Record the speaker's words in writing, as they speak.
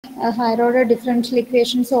Higher order differential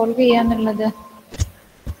equation solve ചെയ്യാന്നുള്ളത്?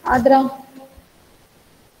 Aardra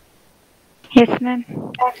Yes, ma'am.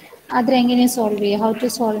 Aardra എങ്ങനെയാണ് solve ചെയ്യുക? How to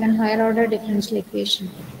solve an higher order differential equation?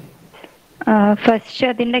 First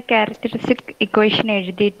അതിൻ്റെ characteristic equation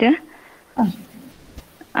എഴുതിയിട്ട്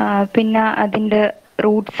പിന്നെ അതിൻ്റെ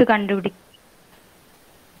റൂട്ട്സ് കണ്ടുപിടിക്കും.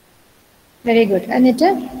 Very good. എന്നിട്ട്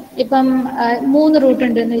ഇപ്പം 3 റൂട്ട്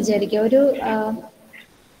ഉണ്ടെന്ന് വിചാരിക്കുക. ഒരു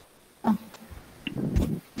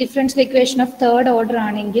differential equation of third order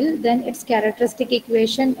ആണെങ്കിൽ then its characteristic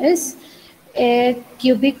equation is a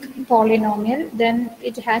cubic polynomial, then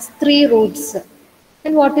it has 3 roots.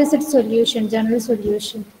 Then what is its solution, general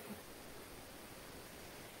solution?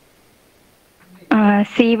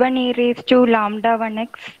 C1 e raised to lambda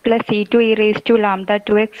 1x plus C2 e raised to lambda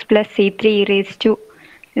 2x plus C3 e raised to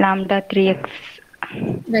lambda 3x.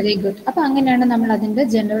 Very good. അപ്പം അങ്ങനെയാണ് നമ്മൾ അതിൻ്റെ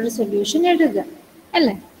general solution എഴുതുക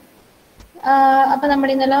അല്ലേ? അപ്പം നമ്മൾ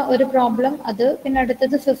ഇന്നലെ ഒരു പ്രോബ്ലം, അത് പിന്നെ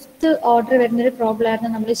അടുത്തത് 5th ഓർഡർ വരുന്നൊരു പ്രോബ്ലം ആയിരുന്നു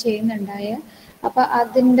നമ്മൾ ചെയ്യുന്നുണ്ടായത്. അപ്പം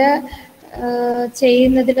അതിൻ്റെ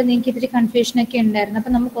ചെയ്യുന്നതിൽ നിങ്ങൾക്ക് ഇത്തിരി കൺഫ്യൂഷനൊക്കെ ഉണ്ടായിരുന്നു.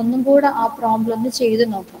 അപ്പം നമുക്കൊന്നും കൂടെ ആ പ്രോബ്ലം ഒന്ന് ചെയ്ത്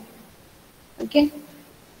നോക്കാം. ഓക്കെ,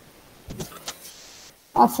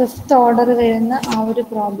 ആ 5th ഓർഡർ വരുന്ന ആ ഒരു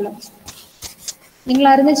പ്രോബ്ലം നിങ്ങൾ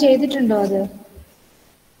ആരെങ്കിലും ചെയ്തിട്ടുണ്ടോ? അത്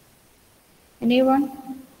എനിവൺ?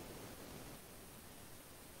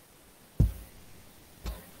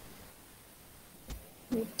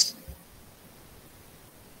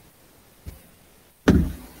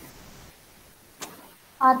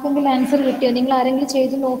 ആർക്കെങ്കിലും ആൻസർ കിട്ടിയോ? നിങ്ങൾ ആരെങ്കിലും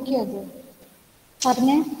ചെയ്ത് നോക്കിയോ? അത്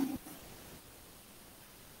പറഞ്ഞേ.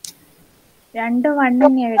 2 1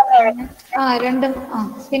 രണ്ടും.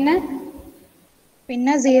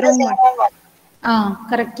 പിന്നെ 0 1.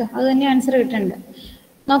 കറക്റ്റ്. അത് തന്നെ ആൻസർ കിട്ടുന്നുണ്ട്.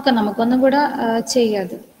 നോക്കാം, നമുക്കൊന്നും കൂടെ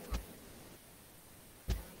ചെയ്യാത്.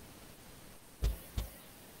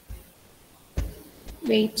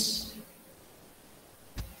 വെയിറ്റ്,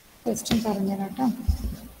 ക്വസ്റ്റ്യൻ പറഞ്ഞുതരാം കേട്ടോ.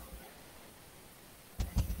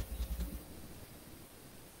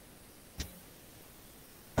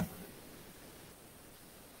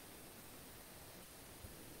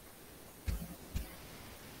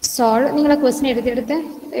 സോൾവ്, നിങ്ങളെ question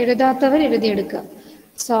എഴുതാത്തവർ എഴുതിയെടുക്കുക.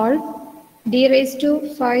 Solve d raised to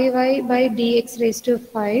 5y by dx raised to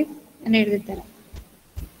 5 എന്ന് എഴുതിത്തരാം.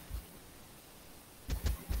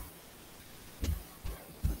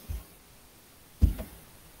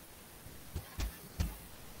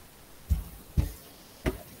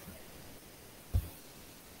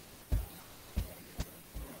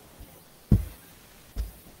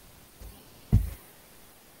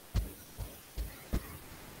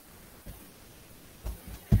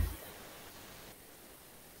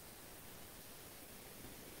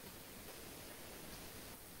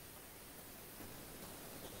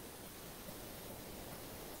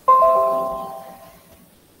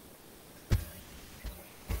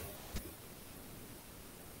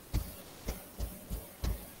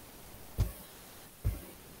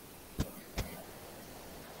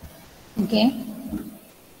 Okay,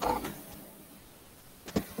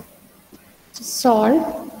 solve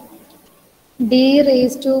d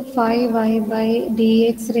raised to 5y by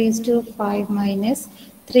dx raised to 5 minus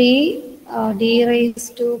 3 d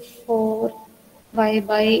raised to 4y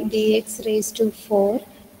by dx raised to 4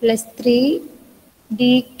 plus 3 d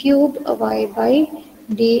cube y by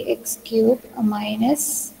dx cube minus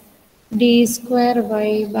d square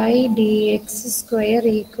y by dx square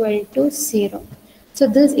equal to 0. So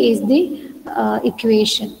this is the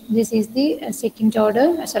equation. This is the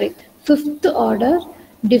fifth order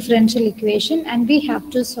differential equation, and we have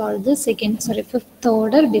to solve the fifth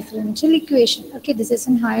order differential equation. Okay, this is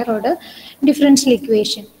in higher order differential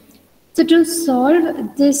equation. So to solve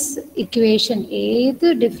this equation, ഏത്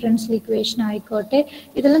differential equation ആയിക്കോട്ടെ,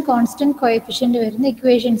 ഇതെല്ലാം constant coefficient വരുന്ന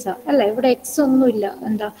equations ആണ് അല്ലേ? ഇവിടെ X ഒന്നുമില്ല,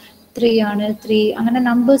 എന്താ 3 ആണ്, 3 അങ്ങനെ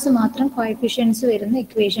നമ്പേഴ്സ് മാത്രം കോഎഫിഷ്യൻസ് വരുന്ന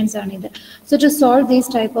ഇക്വേഷൻസ് ആണിത്. So to solve these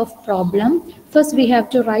type of problem, first we have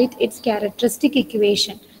to right it's characteristic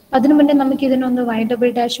equation. അതിനു മുന്നേ നമുക്ക് ഇതിനൊന്ന് y ഡബിൾ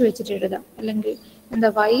ഡാഷ് വെച്ചിട്ട് എഴുതാം, അല്ലെങ്കിൽ എന്താ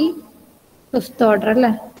y ഫിഫ്ത്ത് ഓർഡർ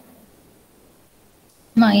അല്ലേ,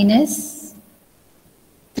 minus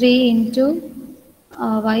 3 into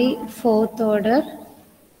y fourth order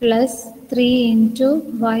plus 3 into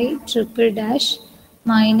y triple dash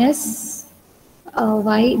minus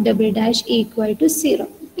y double dash equal to 0.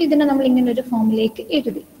 ഇതിനെ നമ്മൾ ഇങ്ങനെ ഒരു ഫോമിലേക്ക്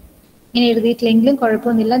എഴുതി. ഇങ്ങനെ എഴുതിയിട്ടില്ലെങ്കിലും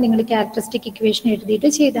കുഴപ്പമൊന്നുമില്ല, നിങ്ങൾ ക്യാരക്ടറിസ്റ്റിക് ഇക്വേഷൻ എഴുതിയിട്ട്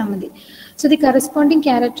ചെയ്താൽ മതി. So the corresponding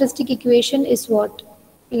characteristic equation is what?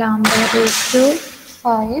 Lambda raise to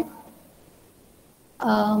 5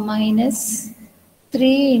 minus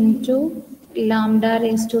 3 into lambda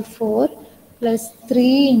raised to 4 plus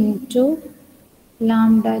 3 into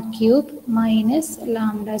lambda cube minus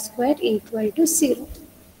lambda square equal to 0.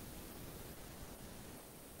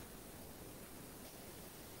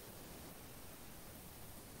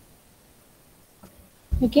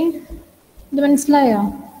 Okay, ഇത് മനസ്സിലായോ?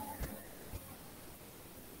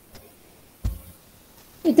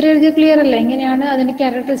 ഇത്ര എഴുതിയ ക്ലിയർ അല്ലേ? എങ്ങനെയാണ് അതിന്റെ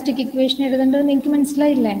ക്യാരക്ടറിസ്റ്റിക് ഇക്വേഷൻ എഴുതേണ്ടത് നിങ്ങൾക്ക്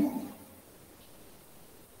മനസ്സിലായില്ലേ?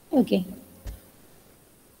 ഓക്കെ,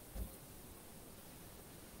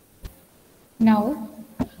 നൗ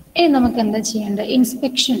നമുക്ക് എന്താ ചെയ്യേണ്ടത്?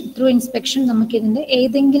 ഇൻസ്പെക്ഷൻ, ത്രൂ ഇൻസ്പെക്ഷൻ നമുക്ക് ഇതിന്റെ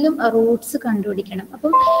ഏതെങ്കിലും റൂട്ട്സ് കണ്ടുപിടിക്കണം.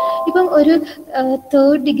 ഇപ്പം ഒരു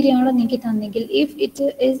തേർഡ് ഡിഗ്രി ആണ് നിങ്ങൾക്ക് തന്നെങ്കിൽ, if it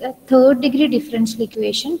is A third degree differential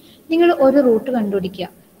equation, നിങ്ങൾ ഒരു റൂട്ട് കണ്ടുപിടിക്കുക.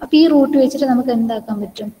 അപ്പൊ ഈ റൂട്ട് വെച്ചിട്ട് നമുക്ക് എന്താക്കാൻ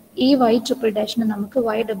പറ്റും? ഈ y ട്രിപ്പിൾ ഡാഷിനെ നമുക്ക്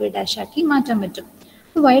y ഡബിൾ ഡാഷ് ആക്കി മാറ്റാൻ പറ്റും.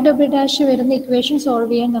 y ഡബിൾ ഡാഷ് വരുന്ന ഇക്വേഷൻ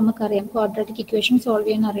സോൾവ് ചെയ്യാൻ നമുക്കറിയാം, ക്വാഡ്രാറ്റിക് ഇക്വേഷൻ സോൾവ്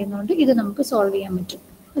ചെയ്യാൻ അറിയുന്നതുകൊണ്ട് ഇത് നമുക്ക് സോൾവ് ചെയ്യാൻ പറ്റും.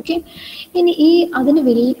 ഓക്കെ, ഇനി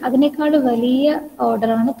അതിനേക്കാൾ വലിയ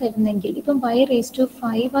ഓർഡറാണ് തരുന്നെങ്കിൽ, ഇപ്പം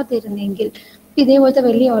y⁵ തരുന്നെങ്കിൽ, ഇതേപോലത്തെ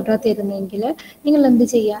വലിയ ഓർഡർ തരുന്നെങ്കിൽ നിങ്ങൾ എന്ത്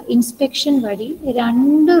ചെയ്യുക? ഇൻസ്പെക്ഷൻ വഴി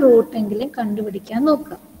 2 റൂട്ടെങ്കിലും കണ്ടുപിടിക്കാൻ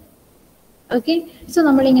നോക്കുക. ഓക്കെ, സോ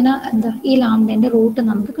നമ്മളിങ്ങനെ ഈ ലാംഡേന്റെ റൂട്ട്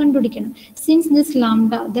നമുക്ക് കണ്ടുപിടിക്കണം. Since this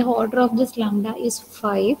lambda, the order of this lambda is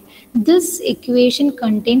 5, this equation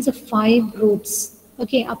contains 5 Roots.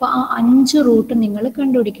 Okay, അപ്പോൾ ആ 5 റൂട്ട് നിങ്ങൾ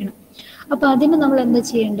കണ്ടുപിടിക്കണം. അപ്പോൾ അതിന് നമ്മൾ എന്താ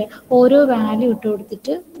ചെയ്യേണ്ടത്? ഓരോ വാല്യൂ ഇട്ട്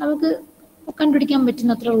കൊടുത്തിട്ട് നമുക്ക് കണ്ടുപിടിക്കാൻ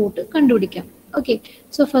പറ്റുന്ന അത്ര റൂട്ട് കണ്ടുപിടിക്കാം. ഓക്കെ,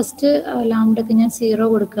 സോ ഫസ്റ്റ് ലാംഡക്ക് ഞാൻ 0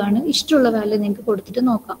 കൊടുക്കുകയാണ്. ഇഷ്ടമുള്ള വാല്യൂ നിങ്ങൾക്ക് കൊടുത്തിട്ട്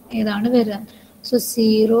നോക്കാം ഏതാണ് വരിക. സോ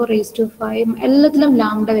 0⁵ എല്ലാത്തിലും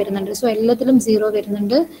ലാംഡ വരുന്നുണ്ട്. സോ എല്ലാത്തിലും 0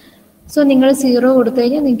 വരുന്നുണ്ട്. സോ നിങ്ങൾ 0 കൊടുത്തു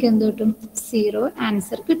കഴിഞ്ഞാൽ നിങ്ങൾക്ക് എന്ത് കിട്ടും? 0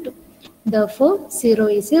 ആൻസർ കിട്ടും. Therefore 0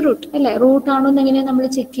 ഈസ് എ റൂട്ട് അല്ലേ? റൂട്ട് ആണോ എന്ന് എങ്ങനെയാണ് നമ്മൾ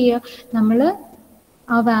ചെക്ക് ചെയ്യുക? നമ്മൾ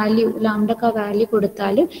ആ വാല്യൂ, ലാംഡക്ക് ആ വാല്യൂ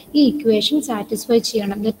കൊടുത്താൽ ഈ ഇക്വേഷൻ സാറ്റിസ്ഫൈ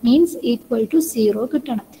ചെയ്യണം. ദറ്റ് മീൻസ് ഈക്വൽ ടു 0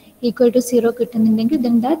 കിട്ടണം. Equal to 0 കിട്ടുന്നുണ്ടെങ്കിൽ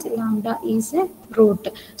then that lambda is a root.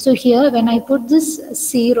 So here when I put this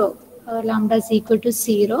 0, lambda is equal to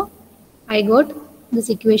 0, I got this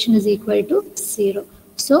equation is equal to 0.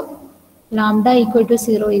 So lambda equal to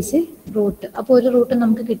 0 is a root. അപ്പോൾ ഒരു root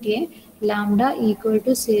നമുക്ക് കിട്ടിയേ lambda equal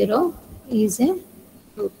to 0 is a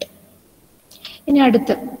root.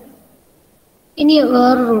 ഇനി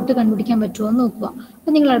വേറെ root കണ്ടുപിടിക്കാൻ പറ്റുമോ എന്ന് നോക്കുക.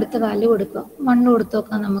 അപ്പം നിങ്ങൾ അടുത്ത വാല്യൂ കൊടുക്കുക. 1 കൊടുത്ത്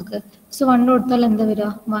നോക്കാം നമുക്ക്. സോ 1 കൊടുത്താൽ എന്താ വരിക?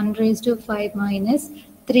 1⁵ minus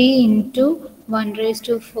 3 into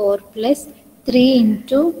 1⁴ plus 3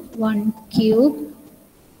 into 1³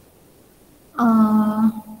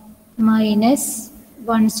 minus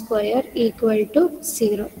 1² equal to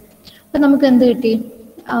 0. അപ്പം നമുക്ക് എന്ത് കിട്ടി?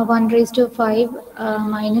 1⁵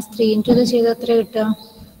 മൈനസ് 3 ഇൻറ്റു ഇത് ചെയ്ത് എത്ര കിട്ടുക?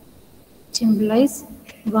 സിംപ്ലൈസ്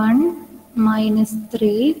 1 minus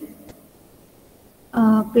 3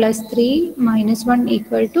 plus 3 minus 1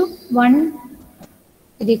 equal to 1.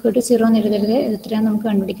 ഇത് equal to 0 എന്ന് എഴുതരുത്, എത്രയാണ് നമുക്ക്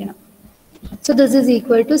കണ്ടുപിടിക്കണം. So this is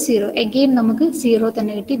equal to 0. Again നമുക്ക് 0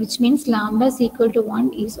 തന്നെ കിട്ടി, which means lambda is equal to 1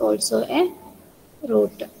 is also a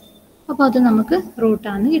root. അപ്പോൾ അത് നമുക്ക്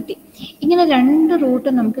റൂട്ടാന്ന് കിട്ടി. ഇങ്ങനെ 2 റൂട്ട്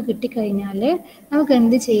നമുക്ക് കിട്ടിക്കഴിഞ്ഞാൽ നമുക്ക്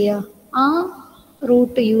എന്ത് ചെയ്യുക? ആ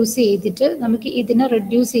റൂട്ട് യൂസ് ചെയ്തിട്ട് നമുക്ക് ഇതിനെ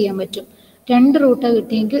റെഡ്യൂസ് ചെയ്യാൻ പറ്റും. 2 റൂട്ടാണ്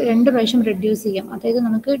കിട്ടിയെങ്കിൽ 2 പ്രാവശ്യം റെഡ്യൂസ് ചെയ്യാം. അതായത്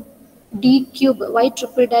നമുക്ക് d³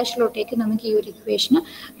 y⁵ നമുക്ക് ഈ ഒരു ഇക്വേഷന്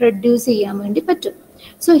റെഡ്യൂസ് ചെയ്യാൻ വേണ്ടി പറ്റും.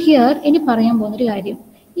 സോ ഹിയർ ഇനി പറയാൻ പോകുന്നൊരു കാര്യം,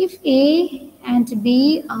 if A and B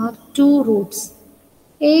R 2 Roots,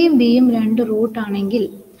 എയും ബിയും 2 റൂട്ട് ആണെങ്കിൽ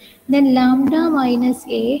then lambda minus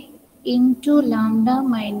a into lambda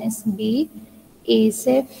minus b is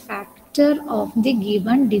a factor of the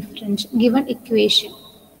given equation.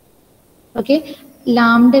 Okay,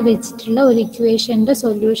 lambda വെച്ചിട്ടുള്ള ഒരു ഇക്വേഷൻ്റെ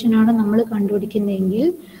സൊല്യൂഷനാണ് നമ്മൾ കണ്ടുപിടിക്കുന്നതെങ്കിൽ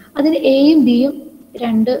അതിന് എയും ബിയും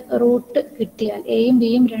 2 റൂട്ട് കിട്ടിയാൽ, എയും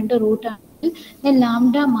ബിയും 2 റൂട്ടാണെങ്കിൽ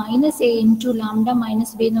lambda minus A into lambda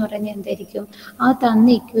minus B എന്ന് പറയുന്നത് എന്തായിരിക്കും? ആ തന്ന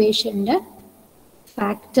ഇക്വേഷൻ്റെ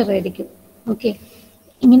ഫാക്ടർ ആയിരിക്കും. ഓക്കെ,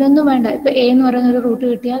 ഇങ്ങനെയൊന്നും വേണ്ട. ഇപ്പോൾ എ എന്ന് പറയുന്ന ഒരു റൂട്ട്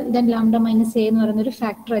കിട്ടിയാൽ ദെൻ ലാംഡ മൈനസ് എ എന്ന് പറയുന്ന ഒരു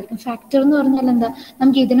ഫാക്ടർ ആയിരിക്കും. ഫാക്ടർ എന്ന് പറഞ്ഞാൽ എന്താ?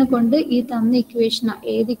 നമുക്ക് ഇതിനെ കൊണ്ട് ഈ തന്ന ഇക്വേഷനാണ്,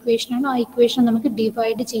 ഏത് ഇക്വേഷനാണോ ആ ഇക്വേഷൻ നമുക്ക്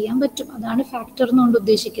ഡിവൈഡ് ചെയ്യാൻ പറ്റും. അതാണ് ഫാക്ടർ എന്നുകൊണ്ട്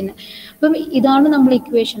ഉദ്ദേശിക്കുന്നത്. അപ്പം ഇതാണ് നമ്മൾ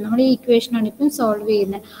ഇക്വേഷൻ, നമ്മൾ ഈ ഇക്വേഷനാണ് ഇപ്പം സോൾവ്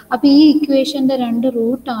ചെയ്യുന്നത്. അപ്പം ഈ ഇക്വേഷൻ്റെ 2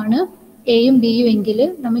 റൂട്ടാണ് എയും ബിയും എങ്കിൽ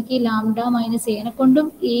നമുക്ക് ഈ ലാംഡ മൈനസ് എനെ കൊണ്ടും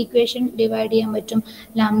ഈ ഇക്വേഷൻ ഡിവൈഡ് ചെയ്യാൻ പറ്റും,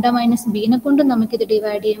 ലാംഡ മൈനസ് ബിനെ കൊണ്ടും നമുക്കിത്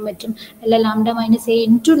ഡിവൈഡ് ചെയ്യാൻ പറ്റും, അല്ല lambda minus A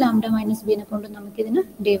into lambda minus ബിനെ കൊണ്ടും നമുക്കിതിന്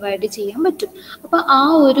ഡിവൈഡ് ചെയ്യാൻ പറ്റും. അപ്പോൾ ആ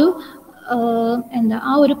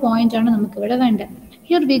ഒരു പോയിന്റാണ് നമുക്കിവിടെ വേണ്ടത്.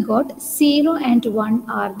 Here we got 0 and 1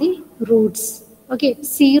 are the Roots. Okay,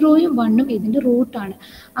 0യും 1ഉം ഇതിൻ്റെ റൂട്ടാണ്.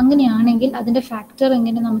 അങ്ങനെയാണെങ്കിൽ അതിൻ്റെ ഫാക്ടർ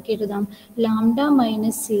എങ്ങനെ നമുക്ക് എഴുതാം? Lambda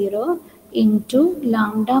minus 0 into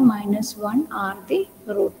lambda minus 1 are the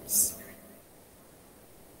roots.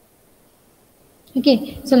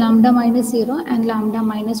 Okay, so lambda minus 0 and lambda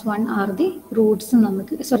minus 1 are the roots,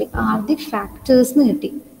 are the factors.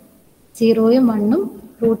 0 and 1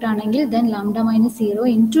 root angle, then lambda minus 0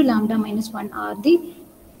 into lambda minus 1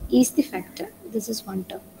 is the factor. This is one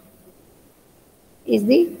term. Is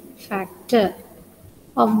the factor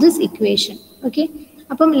of this equation. Okay.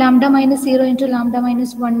 Upon lambda minus 0 into lambda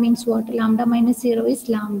minus 1 means what? Lambda minus 0 is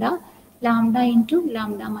lambda. Lambda into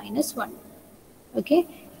lambda minus 1. Okay.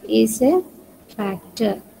 Is a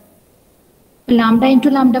factor. Lambda into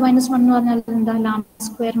lambda minus 1 lambda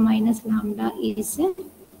square minus lambda is a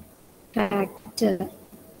factor.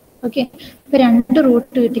 Okay. But two root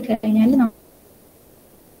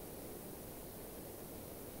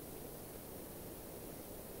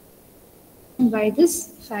by this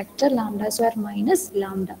factor lambda square minus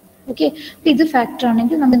lambda. Okay. This factor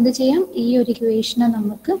ആണെങ്കിൽ നമ്മൾ എന്ത് ചെയ്യാം? ഈ ഒരു ഇക്വേഷനെ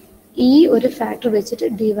നമുക്ക് ഈ ഒരു factor വെച്ചിട്ട്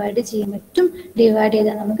ഡിവൈഡ് ചെയ്യാൻ പറ്റും. ഡിവൈഡ്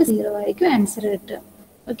ചെയ്താൽ നമുക്ക് 0 ആയിരിക്കും ആൻസർ കിട്ടുക.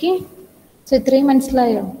 ഓക്കെ. സോ ഇത്രയും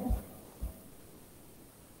മനസ്സിലായോ?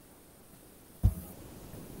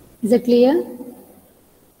 Is it clear?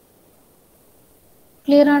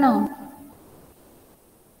 Clear ആണോ?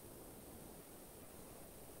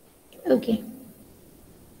 ഓക്കെ.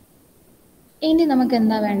 ഇനി നമുക്ക്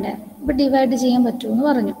എന്താ വേണ്ടത്? ഇപ്പം ഡിവൈഡ് ചെയ്യാൻ പറ്റുമെന്ന്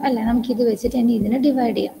പറഞ്ഞു അല്ലേ? നമുക്കിത് വെച്ചിട്ട് ഇനി ഇതിനെ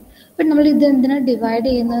ഡിവൈഡ് ചെയ്യാം. അപ്പം നമ്മൾ ഇത് എന്തിനാണ് ഡിവൈഡ്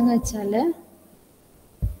ചെയ്യുന്നതെന്ന് വെച്ചാൽ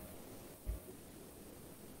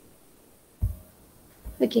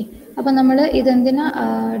ഓക്കെ. അപ്പം നമ്മൾ ഇതെന്തിനാ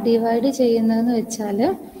ഡിവൈഡ് ചെയ്യുന്നതെന്ന് വെച്ചാൽ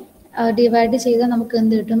ഡിവൈഡ് ചെയ്താൽ നമുക്ക്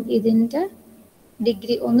എന്ത് കിട്ടും? ഇതിൻ്റെ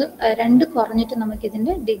ഡിഗ്രി 2 കുറഞ്ഞിട്ട്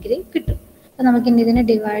നമുക്കിതിൻ്റെ ഡിഗ്രി കിട്ടും. അപ്പം നമുക്കിനി ഇതിനെ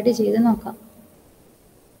ഡിവൈഡ് ചെയ്ത് നോക്കാം.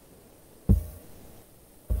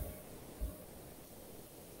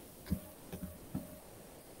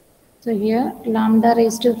 So here lambda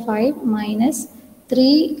raised to 5 minus 3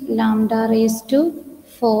 lambda raised to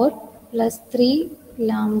 4 plus 3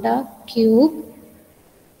 lambda cube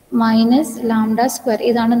minus lambda square.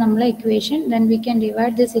 ഇതാണ് നമ്മളെ equation. Then we can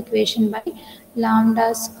divide this equation by lambda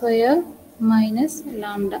square minus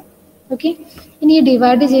lambda. Okay. ഇനി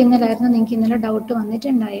ഡിവൈഡ് ചെയ്യുന്നതിലായിരുന്നു നിങ്ങൾക്ക് ഇന്നലെ ഡൗട്ട്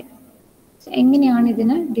വന്നിട്ടുണ്ടായത്. എങ്ങനെയാണ്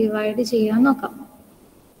ഇതിനെ divide ചെയ്യാൻ നോക്കാം.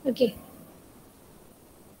 Okay.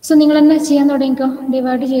 So നിങ്ങൾ തന്നെ ചെയ്യാൻ തുടങ്ങിക്കോ.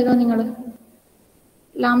 ഡിവൈഡ് ചെയ്തോ നിങ്ങൾ.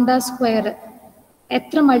 ലാംഡ സ്ക്വയർ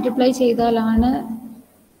എത്ര മൾട്ടിപ്ലൈ ചെയ്താലാണ്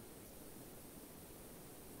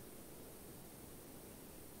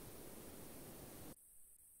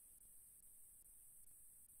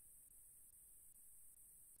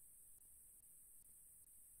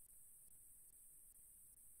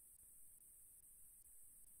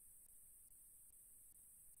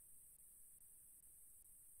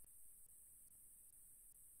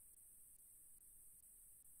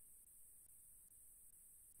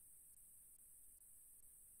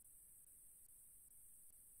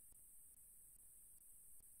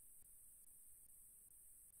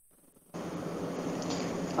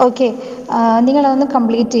ഓക്കെ. നിങ്ങളതൊന്ന്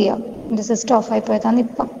കംപ്ലീറ്റ് ചെയ്യാം. എൻ്റെ സിസ്റ്റം ഓഫായി പോയതാണ്.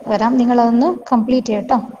 ഇപ്പം വരാം. നിങ്ങളതൊന്ന് കംപ്ലീറ്റ് ചെയ്യാം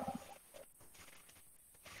കേട്ടോ.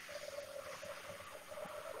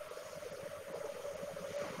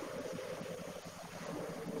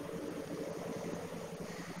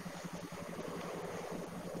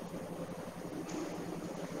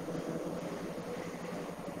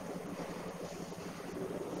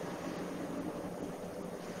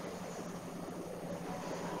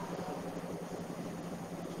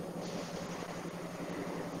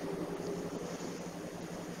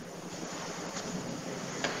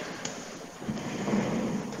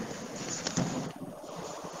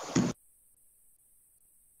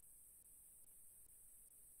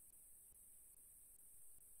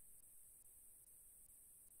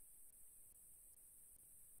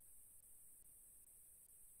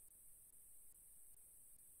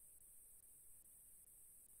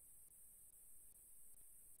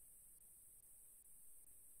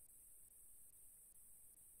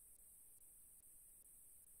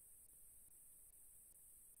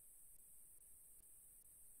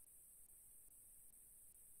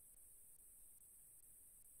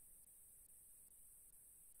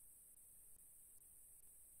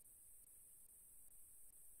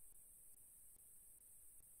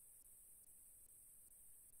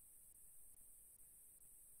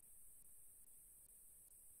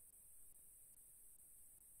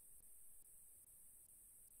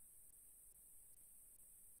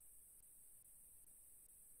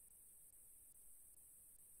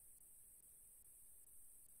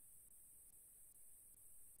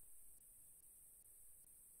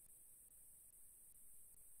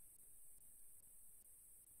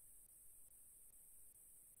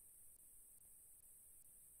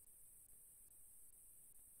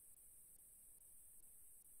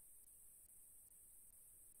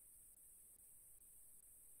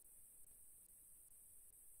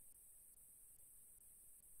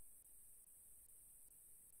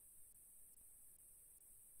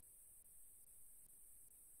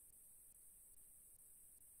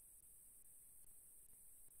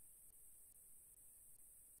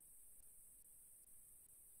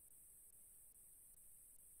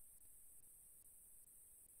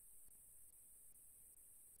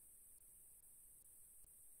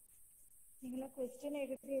 നിങ്ങൾ ക്വസ്റ്റ്യൻ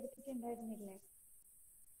എഴുതി എടുത്തിട്ടുണ്ടായിരുന്നില്ലേ?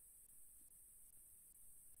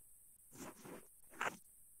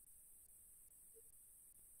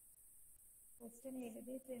 ക്വസ്റ്റ്യൻ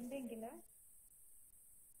എഴുതിയിട്ടുണ്ടെങ്കിൽ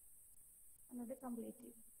അത് കംപ്ലീറ്റ്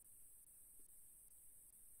ചെയ്യും.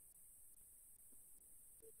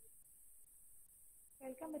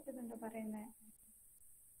 കേൾക്കാൻ പറ്റുന്നുണ്ടോ പറയുന്നത്?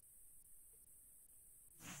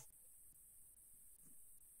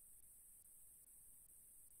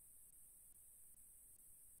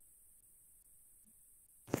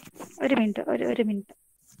 ഒരു മിനിറ്റ്.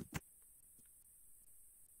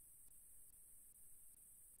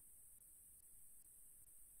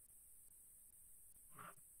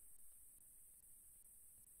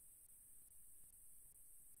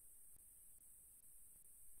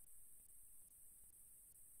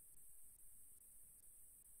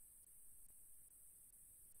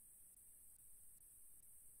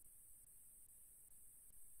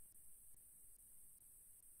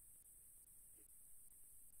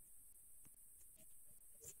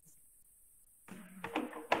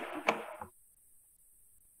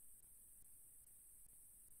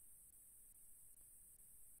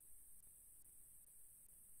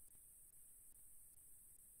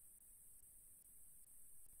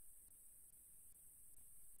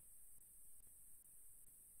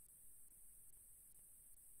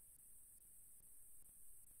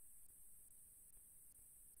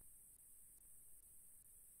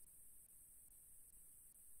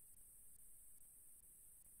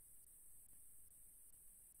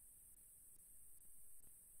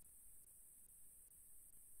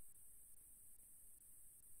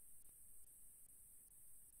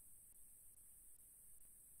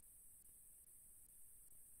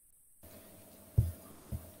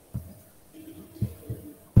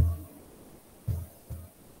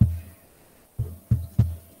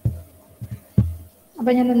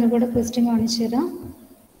 അപ്പം ഞാൻ ഒന്നുകൂടെ ക്വസ്റ്റ്യൻ കാണിച്ചു തരാം.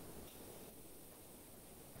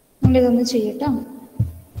 നിങ്ങളിതൊന്ന് ചെയ്യട്ടോ.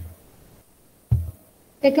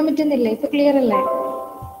 കേൾക്കാൻ പറ്റുന്നില്ലേ? ഇപ്പൊ ക്ലിയർ അല്ലേ?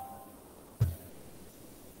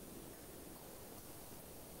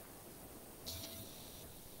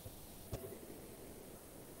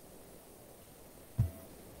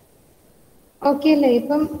 ഓക്കെ അല്ലേ?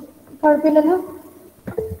 ഇപ്പം കുഴപ്പമില്ലല്ലോ?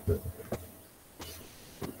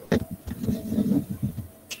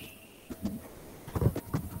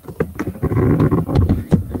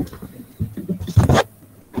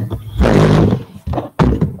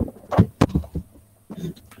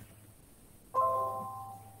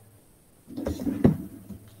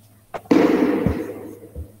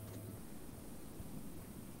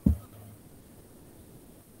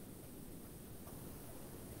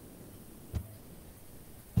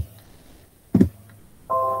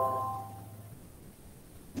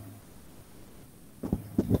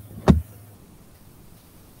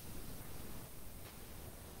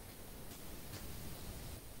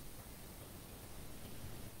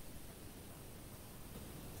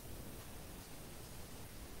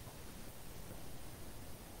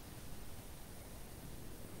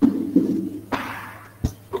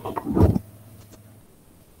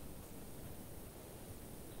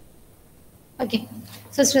 ഓക്കെ,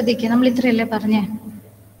 സോ ശ്രദ്ധിക്കുക, നമ്മൾ ഇത്രയല്ലേ പറഞ്ഞേ?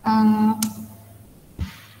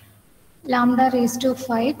 lambda raised to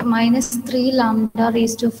 5 minus 3 lambda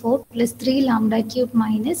raised to 4 plus 3 lambda cube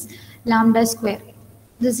minus lambda square.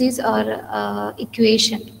 This is our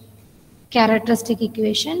equation, characteristic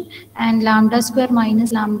equation, and lambda square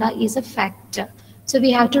minus lambda is a factor. So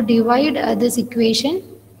we have to divide this equation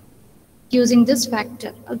using this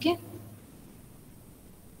factor. Okay.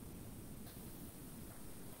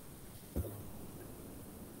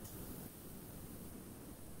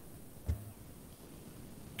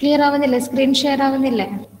 Clear ആവുന്നില്ലേ? Screen share ആവുന്നില്ലേ?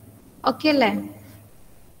 Okay അല്ലേ?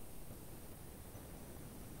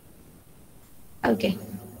 Okay.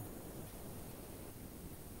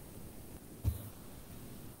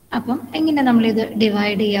 അപ്പം എങ്ങനെ നമ്മളിത്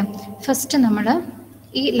divide ചെയ്യാം? First നമ്മൾ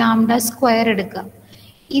ഈ lambda square എടുക്കുക.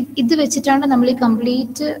 ഇത് വെച്ചിട്ടാണ് നമ്മൾ ഈ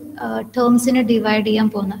കംപ്ലീറ്റ് ടേംസിനെ ഡിവൈഡ് ചെയ്യാൻ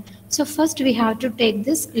പോകുന്നത്. So first we have to take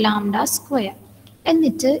this lambda square.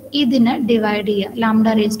 എന്നിട്ട് ഇതിനെ ഡിവൈഡ് ചെയ്യുക. ലാംഡ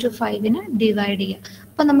റേസ് ടു 5നെ ഡിവൈഡ് ചെയ്യുക.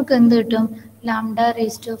 അപ്പം നമുക്ക് എന്ത് കിട്ടും? Lambda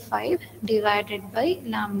raise to 5 divided by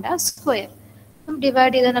lambda square. അപ്പം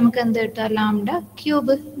ഡിവൈഡ് ചെയ്താൽ നമുക്ക് എന്ത് കിട്ടുക? Lambda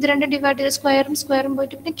cube. ഇത് രണ്ടും ഡിവൈഡ് ചെയ്ത് സ്ക്വയറും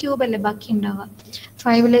പോയിട്ട് പിന്നെ ക്യൂബ് അല്ലേ ബാക്കി ഉണ്ടാവുക.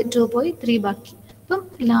 5ൽ 2 പോയി 3 ബാക്കി. അപ്പം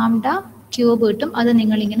ലാംഡ ക്യൂബ് കിട്ടും. അത്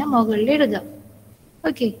നിങ്ങളിങ്ങനെ മുകളിൽ എഴുതുക.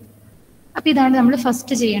 ഓക്കെ. അപ്പം ഇതാണ് നമ്മൾ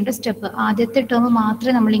ഫസ്റ്റ് ചെയ്യേണ്ട സ്റ്റെപ്പ്. ആദ്യത്തെ ടേം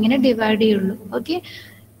മാത്രമേ നമ്മളിങ്ങനെ ഡിവൈഡ് ചെയ്യുള്ളൂ. ഓക്കെ.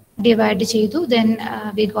 ഡിവൈഡ് ചെയ്തു. Then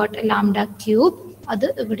we got lambda cube. അത്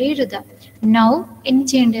ഇവിടെ എഴുതാം. നൗ ഇനി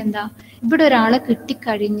ചെയ്യേണ്ടത് എന്താ? ഇവിടെ ഒരാളെ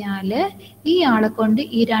കിട്ടിക്കഴിഞ്ഞാൽ ഈ ആളെ കൊണ്ട്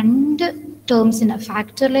ഈ രണ്ട് ടേംസിനെ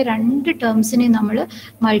ഫാക്ടറിലെ രണ്ട് ടേംസിനെ നമ്മൾ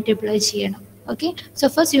മൾട്ടിപ്ലൈ ചെയ്യണം. Okay, so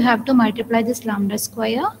first you have to multiply this lambda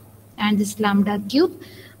square and this lambda cube.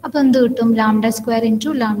 അപ്പോൾ എന്ത് കിട്ടും? Lambda square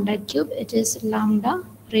into lambda cube, it is lambda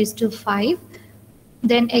raise to 5.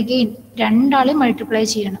 Then again രണ്ടാളെ മൾട്ടിപ്ലൈ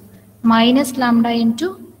ചെയ്യണം. Minus lambda into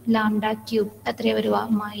lambda cube എത്രയാണ് വരിക?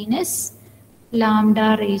 Minus lambda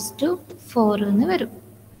raise to 4 എന്ന് വരും.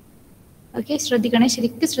 Okay, ശ്രദ്ധിക്കണേ,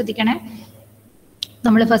 ശരിക്കും ശ്രദ്ധിക്കണേ.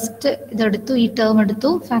 നമ്മൾ ഫസ്റ്റ് ഇതെടുത്തു, ഈ ടേം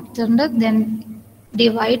എടുത്തു ഫാക്ടറിൻ്റെ, then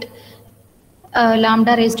divide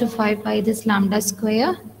lambda raised to 5 by this lambda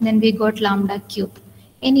square, then we got lambda cube.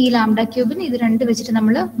 ഇനി ഈ ലാംഡ ക്യൂബിന് ഇത് രണ്ട് വെച്ചിട്ട്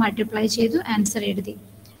നമ്മൾ മൾട്ടിപ്ലൈ ചെയ്തു, ആൻസർ എഴുതി.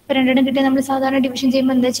 ഇപ്പോൾ രണ്ടെണ്ണം കിട്ടിയാൽ നമ്മൾ സാധാരണ ഡിവിഷൻ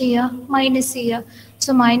ചെയ്യുമ്പോൾ എന്താ ചെയ്യുക? മൈനസ് ചെയ്യുക. So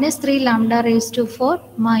minus 3 lambda raise to 4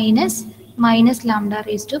 minus lambda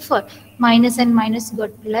raise to 4. Minus and minus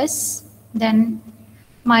got plus, then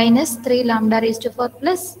minus 3 lambda raise to 4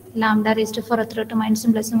 plus lambda raise to 4 എത്ര തൊട്ട്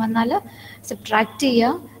മൈനസും പ്ലസും വന്നാൽ സബ്ട്രാക്ട്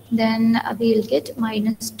ചെയ്യുക. Then we will get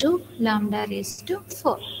minus 2 lambda raised to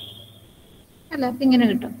 4. അല്ല, അപ്പം ഇങ്ങനെ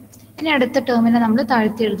കിട്ടും. ഇനി അടുത്ത ടേമിനെ നമ്മൾ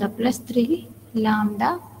താഴ്ത്തി എഴുതുക, പ്ലസ് 3 ലാംഡ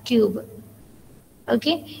ക്യൂബ്.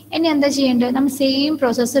 ഓക്കെ, ഇനി എന്താ ചെയ്യേണ്ടത്? നമ്മൾ സെയിം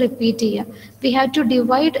പ്രോസസ്സ് റിപ്പീറ്റ് ചെയ്യുക. We have to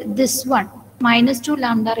divide this one minus 2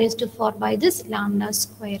 lambda raise to 4 by this lambda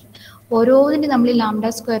square. ഓരോന്നിനും നമ്മൾ ഈ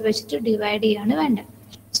ലാംഡ സ്ക്വയർ വെച്ചിട്ട് ഡിവൈഡ് ചെയ്യാണ് വേണ്ടത്.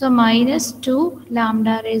 So minus 2 lambda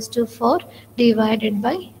raise to 4 divided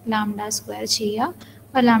by lambda square ചെയ്യുക.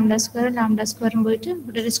 അപ്പോൾ ലാംഡ സ്ക്വയറും പോയിട്ട്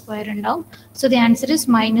ഇവിടെ ഒരു സ്ക്വയർ ഉണ്ടാവും. So the answer is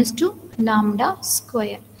minus 2 lambda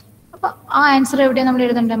square. അപ്പോൾ ആ ആൻസർ എവിടെയാണ് നമ്മൾ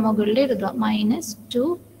എഴുതേണ്ട? മുകളിൽ എഴുതുക, minus 2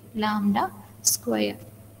 lambda square.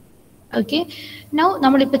 Okay, now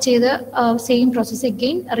നമ്മളിപ്പോൾ ചെയ്ത സെയിം പ്രോസസ്സ്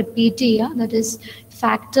അഗെയിൻ റിപ്പീറ്റ് ചെയ്യുക. ദാറ്റ് ഈസ്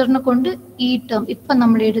ഫാക്ടറിനെ കൊണ്ട് ഈ ടേം ഇപ്പം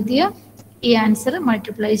നമ്മൾ എഴുതിയ ഈ ആൻസർ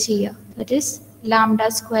മൾട്ടിപ്ലൈ ചെയ്യുക. That is lambda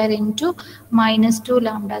square into minus 2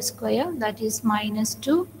 lambda square, that is minus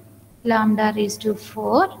 2 lambda raised to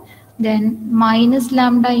 4, then minus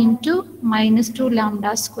lambda into minus 2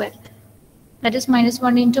 lambda square, that is minus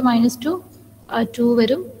 1 into minus 2, 2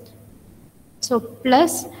 varum. So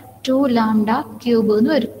plus 2 lambda cube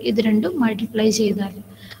എന്ന് വരും. ഇത് രണ്ടും multiply ചെയ്താൽ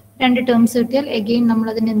രണ്ട് terms കിട്ടിയാൽ again നമ്മൾ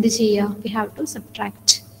അതിന് എന്ത് ചെയ്യുക? We have to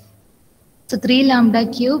subtract. So 3 lambda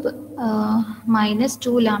cube minus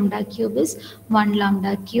 2 lambda cube is 1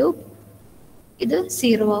 lambda cube. ഇത്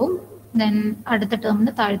 0 ആവും. ദെൻ അടുത്ത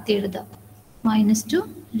ടേമിന് താഴ്ത്തി എഴുതുക, minus 2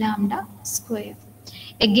 lambda square.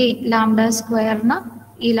 Again lambda സ്ക്വയറിന്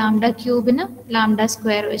ഈ ലാംഡ ക്യൂബിന് ലാംഡ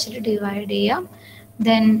സ്ക്വയർ വെച്ചിട്ട് ഡിവൈഡ് ചെയ്യാം.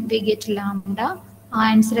 Then we get lambda.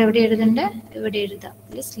 Answer എവിടെ എഴുതണ്ടേ? ഇവിടെ എഴുതാം,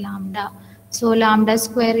 plus lambda. So lambda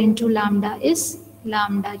square into lambda is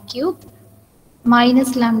lambda cube,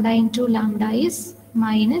 minus lambda into lambda is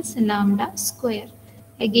minus lambda square.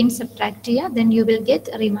 Again subtract ചെയ്യുക, then you will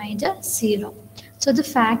get reminder 0. So ഇത്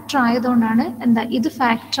factor ആയതുകൊണ്ടാണ് ഇത്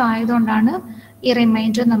factor ആയതുകൊണ്ടാണ് ഈ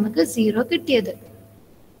reminder നമുക്ക് 0 കിട്ടിയത്.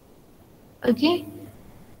 ഓക്കെ,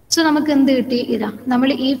 സോ നമുക്ക് എന്ത് കിട്ടി? ഇതാ നമ്മൾ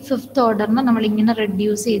ഈ 5th ഓർഡറിനെ നമ്മൾ ഇങ്ങനെ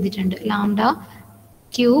റെഡ്യൂസ് ചെയ്തിട്ടുണ്ട്. Lambda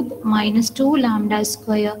cube minus 2 lambda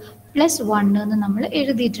square plus 1 എന്ന് നമ്മൾ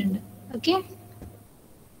എഴുതിയിട്ടുണ്ട്. ഓക്കെ,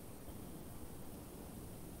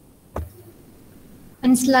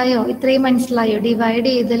 മനസ്സിലായോ? ഇത്രയും മനസ്സിലായോ? ഡിവൈഡ്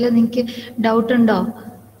ചെയ്തതിൽ നിങ്ങൾക്ക് ഡൗട്ട് ഉണ്ടോ?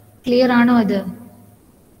 ക്ലിയർ ആണോ അത്?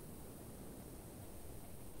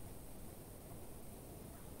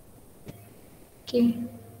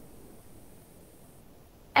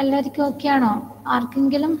 എല്ലാവർക്കും ഓക്കെ ആണോ?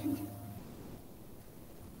 ആർക്കെങ്കിലും?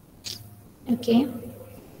 ഓക്കെ,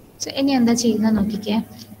 സോ ഇനി എന്താ ചെയ്യുന്നത് നോക്കിക്കേ.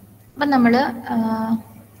 അപ്പം നമ്മൾ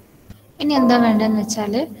ഇനി എന്താ വേണ്ടതെന്ന്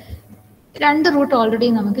വെച്ചാൽ 2 റൂട്ട് ഓൾറെഡി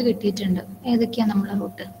നമുക്ക് കിട്ടിയിട്ടുണ്ട്. ഏതൊക്കെയാണ് നമ്മളെ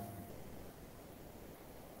റൂട്ട്?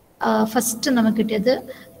 ഫസ്റ്റ് നമുക്ക് കിട്ടിയത്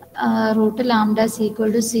റൂട്ട് ലാംഡ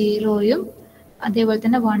ഈക്വൽ ടു 0യും അതേപോലെ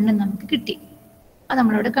തന്നെ 1 നമുക്ക് കിട്ടി. അത്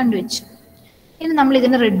നമ്മളിവിടെ കണ്ടുവച്ചു. ഇനി നമ്മൾ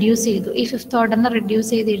ഇതിനെ റെഡ്യൂസ് ചെയ്തു. ഈ 5th ഓർഡറിനെ റെഡ്യൂസ്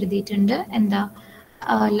ചെയ്ത് എഴുതിയിട്ടുണ്ട്. എന്താ?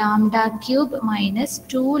 Lambda cube minus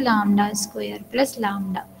 2 lambda square plus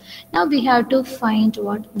lambda. Now we have to find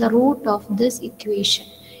what the root of this equation.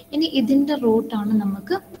 ഇനി ഇതിൻ്റെ റൂട്ടാണ്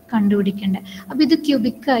നമുക്ക് കണ്ടുപിടിക്കേണ്ടത്. അപ്പോൾ ഇത്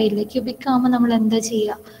ക്യൂബിക് ആയില്ലേ? ക്യൂബിക് ആകുമ്പോൾ നമ്മൾ എന്താ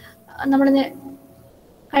ചെയ്യുക? നമ്മൾ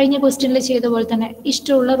കഴിഞ്ഞ ക്വസ്റ്റ്യനിൽ ചെയ്ത പോലെ തന്നെ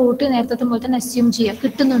ഇഷ്ടമുള്ള റൂട്ട് നേരത്തെ പോലെ തന്നെ അസ്യൂം ചെയ്യുക,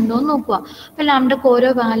 കിട്ടുന്നുണ്ടോ എന്ന് നോക്കുക. അപ്പോൾ ലാംഡക്ക് ഓരോ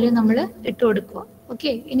വാല്യൂ നമ്മൾ ഇട്ട് കൊടുക്കുക.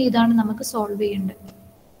 ഓക്കെ, ഇനി ഇതാണ് നമുക്ക് സോൾവ് ചെയ്യേണ്ടത്.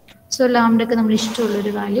 സോ ലാംഡക്ക് നമ്മൾ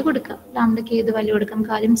ഇഷ്ടമുള്ളൊരു വാല്യൂ കൊടുക്കുക. ലാംഡക്ക് ഏത് വാല്യൂ കൊടുക്കാം?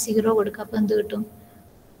 നമുക്ക് ആദ്യം 0 കൊടുക്കുക. അപ്പോൾ എന്ത് കിട്ടും?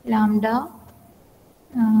 ലാംഡ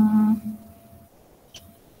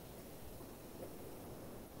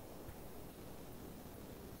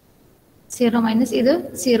 0 മൈനസ് ഇത്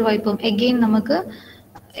 0 ആയി പോകും. എഗെയിൻ നമുക്ക്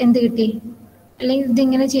എന്ത് കിട്ടി? അല്ലെങ്കിൽ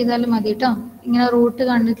ഇതിങ്ങനെ ചെയ്താലും മതി കേട്ടോ. ഇങ്ങനെ root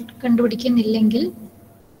കണ്ടുപിടിക്കുന്നില്ലെങ്കിൽ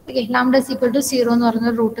okay, lambda equal to 0 എന്ന് പറഞ്ഞ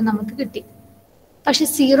റൂട്ട് നമുക്ക് കിട്ടി. പക്ഷെ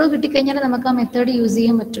 0 കിട്ടിക്കഴിഞ്ഞാൽ നമുക്ക് ആ മെത്തേഡ് യൂസ്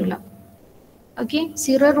ചെയ്യാൻ പറ്റില്ല. ഓക്കെ,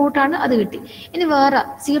 0 റൂട്ടാണ്, അത് കിട്ടി. ഇനി വേറെ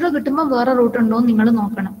 0 കിട്ടുമ്പോൾ വേറെ റൂട്ട് ഉണ്ടോ എന്ന് നിങ്ങൾ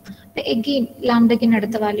നോക്കണം. എഗെയിൻ ലാംഡയ്ക്കിന്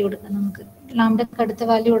അടുത്ത വാല്യൂ കൊടുക്കാം. നമുക്ക് ലാംഡയ്ക്ക് അടുത്ത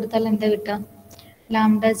വാല്യൂ കൊടുത്താൽ എന്താ കിട്ടുക?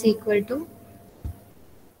 ലാംഡ ഇസ് ഈക്വൽ ടു,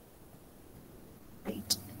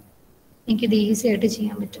 എനിക്കിത് ഈസി ആയിട്ട്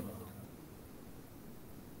ചെയ്യാൻ പറ്റും.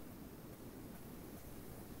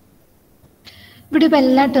 ഇവിടെ ഇപ്പോൾ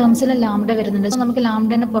എല്ലാ ടേംസിലും ലാംഡ വരുന്നുണ്ട്. സോ നമുക്ക്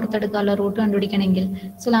ലാംഡനെ പുറത്തെടുക്കാമല്ലോ റൂട്ട് കണ്ടുപിടിക്കണമെങ്കിൽ.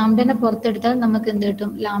 സോ ലാംഡനെ പുറത്തെടുത്താൽ നമുക്ക് എന്ത് കിട്ടും?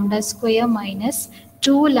 Lambda square minus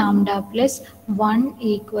 2 lambda plus 1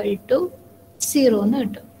 equal to 0 എന്ന്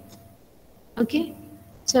കിട്ടും. Okay,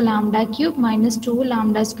 so lambda cube minus 2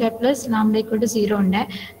 lambda square plus lambda equal to 0 ഉണ്ട്.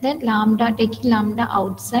 Then lambda taking lambda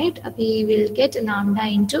outside, അപ്പോൾ ഈ will get lambda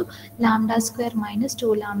into lambda square minus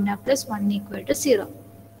 2 lambda plus 1 equal to 0.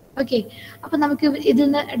 Okay, അപ്പൊ നമുക്ക് ഇതിൽ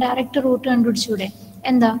നിന്ന് direct root കണ്ടുപിടിച്ചൂടെ?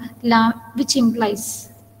 എന്താ? വിച്ച് ഇംപ്ലൈസ്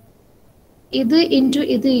ഇത് into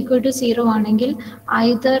ഇത് ഈക്വൽ ടു 0 ആണെങ്കിൽ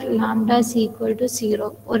either lambda is equal to 0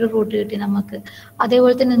 ഒരു റൂട്ട് കിട്ടി നമുക്ക്.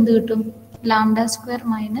 അതേപോലെ തന്നെ എന്ത് കിട്ടും? Lambda square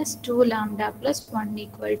minus 2 lambda plus 1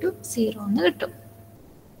 equal to 0 എന്ന് കിട്ടും.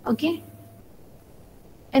 ഓക്കെ,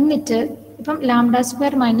 എന്നിട്ട് ഇപ്പം lambda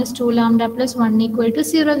square minus 2 lambda plus 1 equal to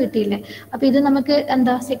 0 കിട്ടിയില്ലേ? അപ്പോൾ ഇത് നമുക്ക്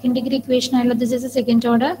എന്താ? സെക്കൻഡ് ഡിഗ്രി ഇക്വേഷൻ ആയല്ലോ. This is A second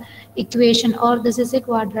order equation or this is A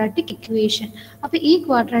quadratic equation. അപ്പോൾ ഈ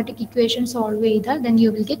ക്വാഡ്രാറ്റിക് ഇക്വേഷൻ സോൾവ് ചെയ്താൽ then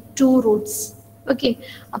you will get 2 Roots. Okay,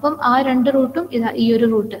 അപ്പം ആ 2 റൂട്ടും ഇതാ ഈ ഒരു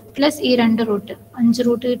റൂട്ട് പ്ലസ് ഈ 2 റൂട്ട്, 5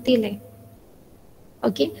 റൂട്ട് കിട്ടിയില്ലേ?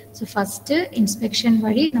 ഓക്കെ, സോ ഫസ്റ്റ് ഇൻസ്പെക്ഷൻ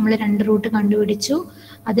വഴി നമ്മൾ 2 റൂട്ട് കണ്ടുപിടിച്ചു.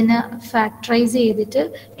 അതിനെ ഫാക്ടറൈസ് ചെയ്തിട്ട്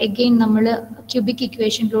എഗെയിൻ നമ്മൾ ക്യൂബിക്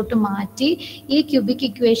ഇക്വേഷനിലോട്ട് മാറ്റി. ഈ ക്യൂബിക്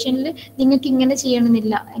ഇക്വേഷനിൽ നിങ്ങൾക്ക് ഇങ്ങനെ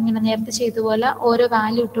ചെയ്യണമെന്നില്ല, ഇങ്ങനെ നേരത്തെ ചെയ്ത പോലെ ഓരോ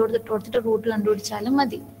വാല്യൂ ഇട്ട് കൊടുത്തിട്ട് റൂട്ട് കണ്ടുപിടിച്ചാലും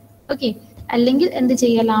മതി. ഓക്കെ, അല്ലെങ്കിൽ എന്ത്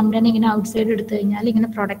ചെയ്യുക? ലാംഡനെ ഇങ്ങനെ ഔട്ട്സൈഡ് എടുത്തു കഴിഞ്ഞാൽ ഇങ്ങനെ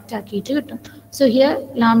പ്രൊഡക്റ്റ് ആക്കിയിട്ട് കിട്ടും. So here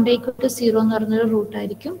lambda equal to 0 എന്ന് പറഞ്ഞൊരു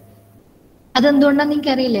റൂട്ടായിരിക്കും. അതെന്തുകൊണ്ടാണെന്ന്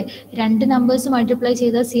നിങ്ങൾക്ക് അറിയില്ലേ? 2 നമ്പേഴ്സ് മൾട്ടിപ്ലൈ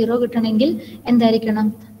ചെയ്താൽ 0 കിട്ടണമെങ്കിൽ എന്തായിരിക്കണം?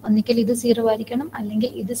 ഒന്നിക്കൽ ഇത് 0 ആയിരിക്കണം, അല്ലെങ്കിൽ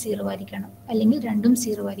ഇത് 0 ആയിരിക്കണം, അല്ലെങ്കിൽ രണ്ടും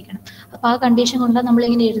 0 ആയിരിക്കണം. അപ്പോൾ ആ കണ്ടീഷൻ കൊണ്ടാണ്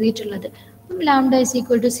നമ്മളിങ്ങനെ എഴുതിയിട്ടുള്ളത്. ലാംഡ ഇസ്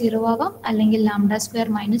ഈക്വൽ ടു 0 ആവാം, അല്ലെങ്കിൽ lambda square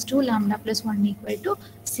minus 2 lambda plus 1 equal to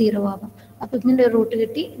 0 ആവാം. അപ്പോൾ ഇതിൻ്റെ റൂട്ട്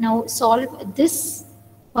കിട്ടി. Now solve this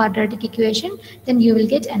quadratic equation, then you will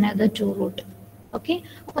get another 2 root. Okay,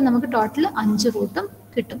 അപ്പോൾ നമുക്ക് ടോട്ടൽ 5 റൂട്ടും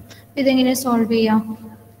കിട്ടും. ഇതെങ്ങനെ സോൾവ് ചെയ്യാം?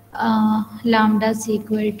 Lambda is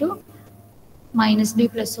equal to minus b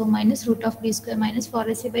plus or minus root of b square minus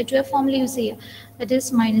 4ac by 2 formula use here. That is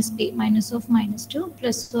minus b minus of minus 2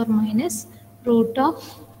 plus or minus root of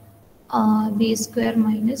b square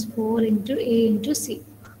minus 4 into a into c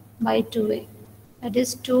by 2a. That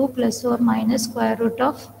is 2 plus or minus square root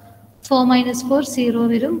of 4 minus 4 0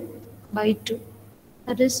 varum by 2.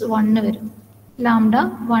 That is 1 varum. Lambda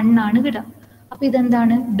 1 ആണ് കിട്ടുക. അപ്പോൾ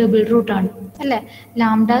ഇതെന്താണ്? Double റൂട്ടാണ് അല്ലേ?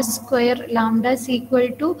 Lambda square lambda is equal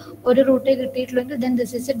to ഒരു റൂട്ടേ കിട്ടിയിട്ടുള്ളെങ്കിൽ then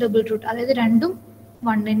this is A double root. അതായത് രണ്ടും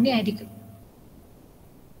 1 തന്നെ ആയിരിക്കും.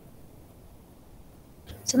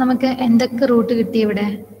 സോ നമുക്ക് എന്തൊക്കെ റൂട്ട് കിട്ടി ഇവിടെ?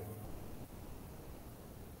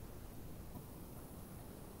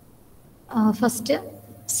 ഫസ്റ്റ്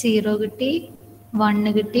 0 കിട്ടി,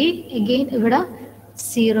 1 കിട്ടി, എഗെയിൻ ഇവിടെ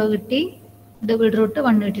 0 കിട്ടി, ഡബിൾ റൂട്ട്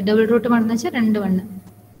 1 കിട്ടി. ഡബിൾ റൂട്ട് 1 എന്ന് വെച്ചാൽ 2 1.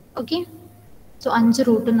 ഓക്കെ, സോ 5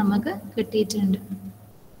 റൂട്ടും നമുക്ക് കിട്ടിയിട്ടുണ്ട്.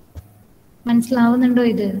 മനസ്സിലാവുന്നുണ്ടോ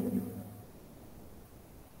ഇത്?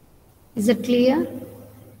 Is it clear?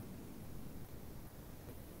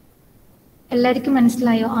 എല്ലാവർക്കും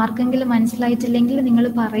മനസ്സിലായോ? ആർക്കെങ്കിലും മനസ്സിലായിട്ടില്ലെങ്കിൽ നിങ്ങൾ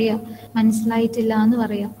പറയുക മനസ്സിലായിട്ടില്ല എന്ന്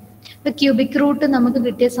പറയാം. ഇപ്പൊ ക്യൂബിക് റൂട്ട് നമുക്ക്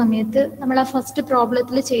കിട്ടിയ സമയത്ത് നമ്മൾ ആ ഫസ്റ്റ്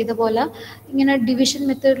പ്രോബ്ലത്തിൽ ചെയ്ത പോലെ ഇങ്ങനെ ഡിവിഷൻ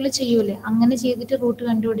മെത്തേഡിൽ ചെയ്യൂലേ, അങ്ങനെ ചെയ്തിട്ട് റൂട്ട്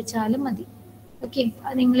കണ്ടുപിടിച്ചാലും മതി. ഓക്കെ,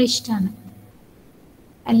 അത് നിങ്ങളെ ഇഷ്ടമാണ്.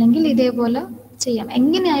 അല്ലെങ്കിൽ ഇതേപോലെ ചെയ്യാം,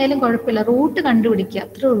 എങ്ങനെയായാലും കുഴപ്പമില്ല. റൂട്ട് കണ്ടുപിടിക്കുക,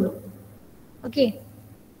 അത്രേ ഉള്ളൂ. Okay,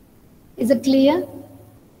 is it clear?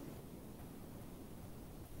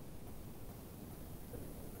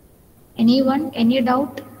 Anyone, any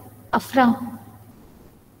doubt? AHPRA,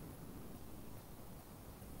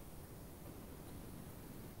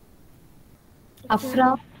 AHPRA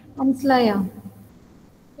മനസ്സിലായോ?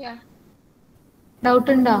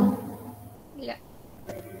 ഡൗട്ട് ഉണ്ടോ?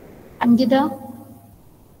 അങ്കിത?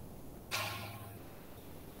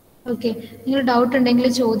 ഓക്കെ, നിങ്ങൾ ഡൗട്ട് ഉണ്ടെങ്കിൽ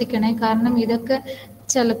ചോദിക്കണേ. കാരണം ഇതൊക്കെ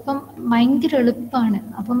ചിലപ്പം ഭയങ്കര എളുപ്പമാണ്,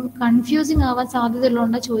 അപ്പം കൺഫ്യൂസിങ് ആവാൻ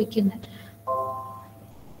സാധ്യതയുള്ളതുകൊണ്ടാണ് ചോദിക്കുന്നത്.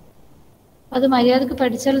 അത് മര്യാദക്ക്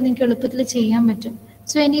പഠിച്ചാൽ നിങ്ങൾക്ക് എളുപ്പത്തിൽ ചെയ്യാൻ പറ്റും.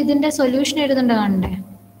 സോ ഇനി ഇതിന്റെ സൊല്യൂഷൻ എഴുതേണ്ട കാണണ്ടേ?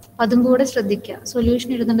 അതും കൂടെ ശ്രദ്ധിക്കുക. സൊല്യൂഷൻ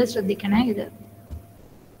എഴുതേണ്ട ശ്രദ്ധിക്കണേ ഇത്.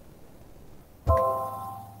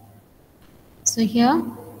 സോ ഹിയർ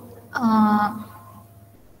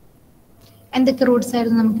എന്തൊക്കെ റൂട്ട്സ്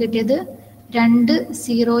ആയിരുന്നു നമുക്ക് കിട്ടിയത്? 2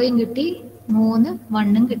 0യും കിട്ടി, 3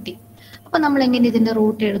 1 കിട്ടി. അപ്പോൾ നമ്മൾ എങ്ങനെ ഇതിൻ്റെ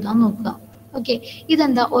റൂട്ട് എഴുതാൻ നോക്കുക. ഓക്കെ,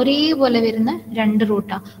 ഇതെന്താ ഒരേപോലെ വരുന്ന 2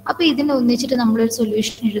 റൂട്ടാണ്. അപ്പോൾ ഇതിനെ ഒന്നിച്ചിട്ട് നമ്മളൊരു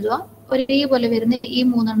സൊല്യൂഷൻ എഴുതുക. ഒരേപോലെ വരുന്ന ഈ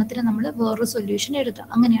 3 എണ്ണത്തിന് നമ്മൾ വേറൊരു സൊല്യൂഷൻ എഴുതുക.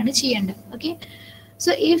 അങ്ങനെയാണ് ചെയ്യേണ്ടത്. ഓക്കെ,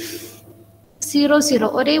 സോ ഇഫ് 0 0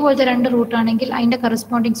 ഒരേപോലത്തെ 2 റൂട്ടാണെങ്കിൽ അതിൻ്റെ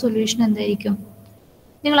കറസ്പോണ്ടിങ് സൊല്യൂഷൻ എന്തായിരിക്കും?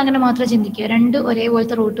 നിങ്ങൾ അങ്ങനെ മാത്രം ചിന്തിക്കുക. 2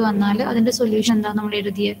 ഒരേപോലത്തെ റൂട്ട് വന്നാൽ അതിൻ്റെ സൊല്യൂഷൻ എന്താ നമ്മൾ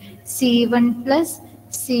എഴുതിയത്? C1 plus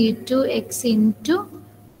C2 X into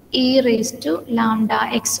E raise to lambda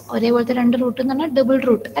X. ഒരേപോലത്തെ 2 റൂട്ട് എന്ന് പറഞ്ഞാൽ ഡബിൾ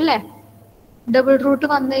റൂട്ട് അല്ലേ? ഡബിൾ റൂട്ട്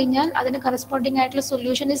വന്നു കഴിഞ്ഞാൽ അതിന് കറസ്പോണ്ടിങ് ആയിട്ടുള്ള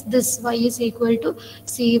solution is this. y is equal to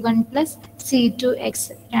C1 plus C2 X.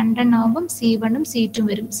 രണ്ടെണ്ണമാകുമ്പം C1ഉം C2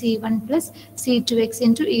 വരും. C1 plus C2 X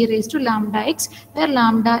into E raise to lambda X, where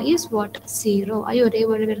lambda is what? 0. ഈ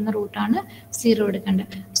ഒരേപോലെ വരുന്ന റൂട്ടാണ് 0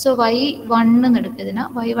 എടുക്കേണ്ടത്. സോ y1 എന്ന് എടുക്കുക. ഇതിന്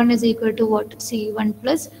y1 is equal to what? C1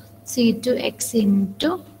 plus C2 X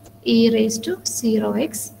into E raise to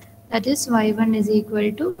 0x. that is y1 is equal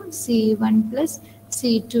to C1 plus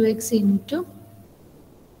C2x into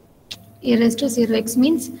e raised to 0x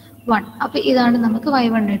means 1. അപ്പോൾ ഇതാണ് നമുക്ക്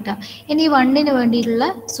y1 കിട്ടുക. ഇനി 1ന് വേണ്ടിയിട്ടുള്ള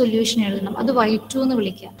solution എഴുതണം. അത് y2 എന്ന്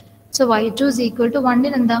വിളിക്കുക. So y2 is equal to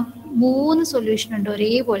 1ന് എന്താ 3 സൊല്യൂഷൻ ഉണ്ട്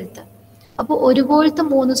ഒരേപോലത്തെ. അപ്പോൾ ഒരുപോലത്തെ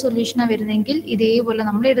 3 സൊല്യൂഷനാണ് വരുന്നതെങ്കിൽ ഇതേപോലെ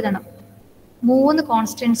നമ്മൾ എഴുതണം. 3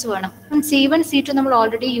 കോൺസ്റ്റൻസ് വേണം. C1 C2 നമ്മൾ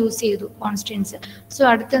ഓൾറെഡി യൂസ് ചെയ്തു കോൺസ്റ്റൻസ്. സോ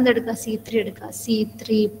അടുത്ത് എന്തെടുക്കുക? C3 എടുക്കുക.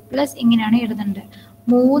 C3 പ്ലസ് ഇങ്ങനെയാണ് എഴുതേണ്ടത്.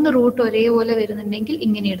 3 റൂട്ട് ഒരേപോലെ വരുന്നുണ്ടെങ്കിൽ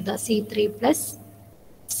ഇങ്ങനെ എഴുതുക. C3 plus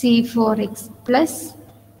C4x plus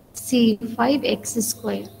C5x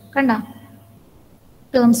square. കണ്ട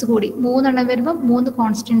ടേംസ് കൂടി 3 എണ്ണം വരുമ്പോൾ 3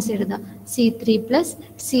 കോൺസ്റ്റൻസ് എഴുതുക. C3 plus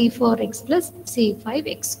C4x plus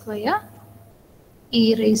C5x square e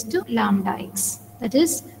raised to lambda x. that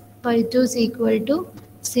is y2 is equal to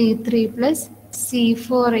C3 plus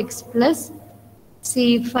C4x plus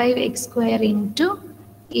C5x square into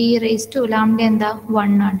e raised to lambda എന്താ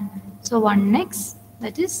 1 ആണ്. so 1x,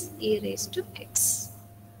 that is e raised to x.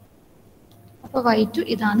 അപ്പോൾ y2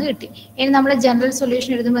 ഇതാണ് കിട്ടി. ഇനി നമ്മൾ general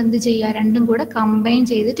solution എഴുതുമ്പോൾ എന്ത് ചെയ്യുക? രണ്ടും കൂടെ കമ്പൈൻ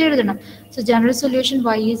ചെയ്തിട്ട് എഴുതണം. So general solution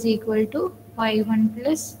y is equal to y1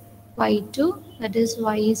 plus y2, that is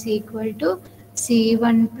y is equal to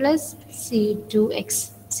C1 plus C2x.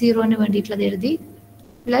 0ന് വേണ്ടിയിട്ടുള്ളത് എഴുതി.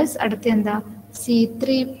 പ്ലസ് അടുത്ത എന്താ? C3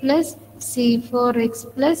 plus C4x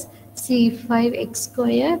plus C5x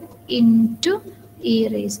square into e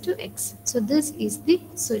raised to x. so this is the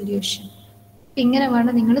solution. ഇങ്ങനെ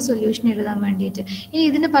വേണം നിങ്ങൾ solution എഴുതാൻ വേണ്ടിയിട്ട്. ഇനി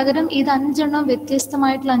ഇതിന് പകരം ഇത് 5 എണ്ണം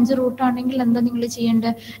വ്യത്യസ്തമായിട്ടുള്ള 5 റൂട്ടാണെങ്കിൽ എന്താ നിങ്ങൾ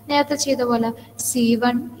ചെയ്യേണ്ടത്? നേരത്തെ ചെയ്ത പോലെ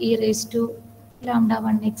C1 e raised to lambda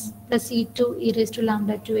 1x plus C2 e raised to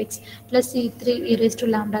lambda 2x plus C3 e raised to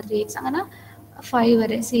lambda 3x, അങ്ങനെ 5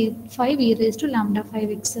 വരെ C5 e raised to lambda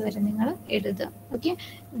 5x വരെ നിങ്ങൾ എഴുതുക. ഓക്കെ,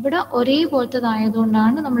 ഇവിടെ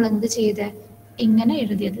ഒരേപോലത്തതായതുകൊണ്ടാണ് നമ്മൾ എന്ത് ചെയ്തത്? ഇങ്ങനെ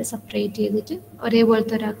എഴുതിയത്. സെപ്പറേറ്റ് ചെയ്തിട്ട്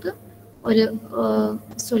ഒരേപോലത്തെ ഒരാൾക്ക് ഒരു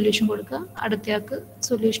സൊല്യൂഷൻ കൊടുക്കുക, അടുത്തയാൾക്ക്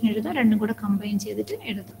സൊല്യൂഷൻ എഴുതുക, രണ്ടും കൂടെ കമ്പൈൻ ചെയ്തിട്ട്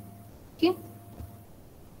എഴുതുക. ഓക്കെ,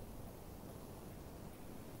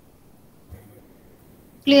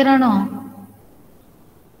 ക്ലിയർ ആണോ?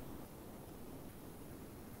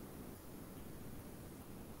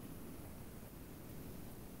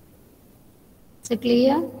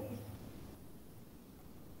 clear?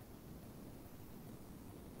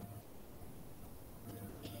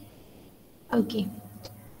 okay,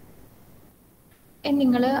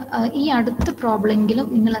 നിങ്ങൾ ഈ അടുത്ത പ്രോബ്ലമെങ്കിലും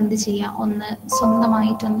നിങ്ങൾ എന്ത് ചെയ്യുക? ഒന്ന്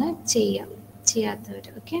സ്വന്തമായിട്ടൊന്ന് ചെയ്യാത്തവർ.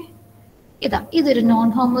 ഓക്കെ, ഇതൊരു നോൺ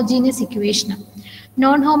ഹോമോജീനിയസ് ഇക്വേഷനാണ്.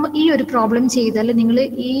 ഈ ഒരു പ്രോബ്ലം ചെയ്താൽ നിങ്ങൾ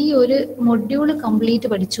ഈ ഒരു മൊഡ്യൂൾ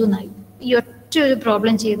കംപ്ലീറ്റ് പഠിച്ചു എന്നായി. ഈ ഒറ്റ ഒരു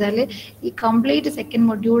പ്രോബ്ലം ചെയ്താൽ ഈ കംപ്ലീറ്റ് സെക്കൻഡ്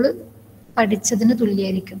മൊഡ്യൂൾ പഠിച്ചതിന്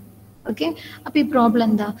തുല്യമായിരിക്കും. ഓക്കെ, അപ്പോൾ ഈ പ്രോബ്ലം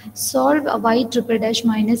എന്താ? Solve y triple dash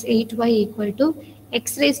minus 8y equal to x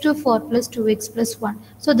raised to 4 plus 2x plus 1.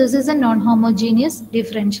 so this is a non-homogeneous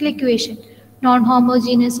differential equation.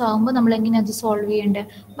 non-homogeneous ആകുമ്പോൾ നമ്മൾ എങ്ങനെയാണ് അത് സോൾവ് ചെയ്യേണ്ടത്?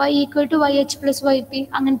 y equal to yh plus yp,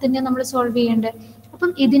 അങ്ങനെ തന്നെയാണ് നമ്മൾ സോൾവ് ചെയ്യേണ്ടത്. അപ്പം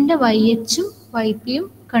ഇതിൻ്റെ yhഉം ypയും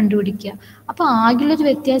കണ്ടുപിടിക്കുക. അപ്പോൾ ആകെയുള്ളൊരു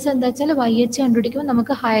വ്യത്യാസം എന്താ വെച്ചാൽ yh കണ്ടുപിടിക്കുമ്പോൾ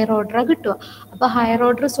നമുക്ക് ഹയർ ഓർഡറാണ് കിട്ടുക. അപ്പോൾ ഹയർ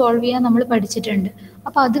ഓർഡർ സോൾവ് ചെയ്യാൻ നമ്മൾ പഠിച്ചിട്ടുണ്ട്.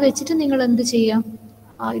 അപ്പോൾ അത് വെച്ചിട്ട് നിങ്ങൾ എന്ത് ചെയ്യാം?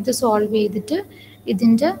 ഇത് സോൾവ് ചെയ്തിട്ട്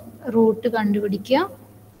ഇതിൻ്റെ റൂട്ട് കണ്ടുപിടിച്ചിട്ട്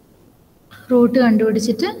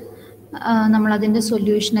നമ്മളതിൻ്റെ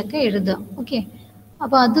സൊല്യൂഷനൊക്കെ എഴുതുക. ഓക്കെ,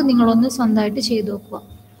 അപ്പോൾ അത് നിങ്ങളൊന്ന് സ്വന്തമായിട്ട് ചെയ്ത് നോക്കുക.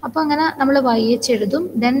 അപ്പോൾ അങ്ങനെ നമ്മൾ yh എഴുതും.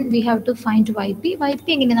 Then we have to find yp.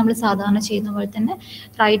 എങ്ങനെ നമ്മൾ സാധാരണ ചെയ്യുന്ന പോലെ തന്നെ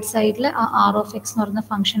റൈറ്റ് സൈഡിൽ r of x എന്ന് പറയുന്ന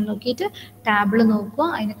ഫംഗ്ഷൻ നോക്കിയിട്ട് ടാബിൾ നോക്കുക,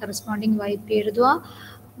 അതിന് കറസ്പോണ്ടിങ് yp എഴുതുക.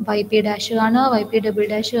 yp ഡാഷ് കാണുക, yp ഡബിൾ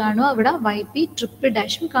ഡാഷ് കാണുക, ഇവിടെ yp ട്രിപ്പിൾ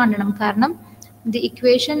ഡാഷും കാണണം. കാരണം the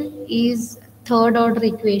equation is third order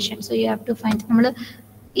equation. So you have to find. നമ്മൾ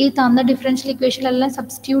ഈ തന്ന ഡിഫറൻഷ്യൽ ഇക്വേഷനിലെല്ലാം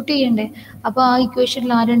സബ്സ്റ്റിറ്റ്യൂട്ട് ചെയ്യണ്ടേ. അപ്പോൾ ആ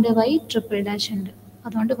ഇക്വേഷനിൽ ആരുണ്ട്? y ട്രിപ്പിൾ ഡാഷ് ഉണ്ട്.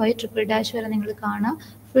 അതുകൊണ്ട് y ട്രിപ്പിൾ ഡാഷ് വരെ നിങ്ങൾ കാണുക,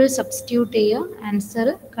 ഫുൾ സബ്സ്റ്റിറ്റ്യൂട്ട് ചെയ്യുക, ആൻസർ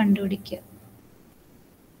കണ്ടുപിടിക്കുക.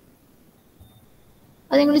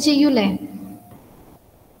 അത് നിങ്ങൾ ചെയ്യൂലേ?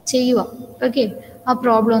 ചെയ്യുക. ഓക്കെ, ആ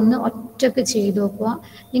പ്രോബ്ലം ഒന്ന് ഒറ്റക്ക് ചെയ്ത് നോക്കുക.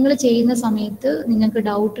 നിങ്ങൾ ചെയ്യുന്ന സമയത്ത് നിങ്ങൾക്ക്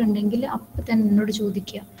ഡൗട്ട് ഉണ്ടെങ്കിൽ അപ്പം തന്നെ എന്നോട്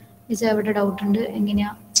ചോദിക്കുക, മിസ് എവിടെ ഡൗട്ട് ഉണ്ട്, എങ്ങനെയാ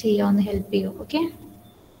ചെയ്യാമെന്ന് ഹെൽപ്പ് ചെയ്യും. ഓക്കെ,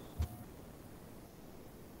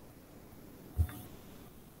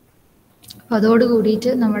 അപ്പോൾ അതോട്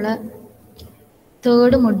കൂടിയിട്ട് നമ്മൾ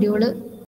തേർഡ് മൊഡ്യൂള്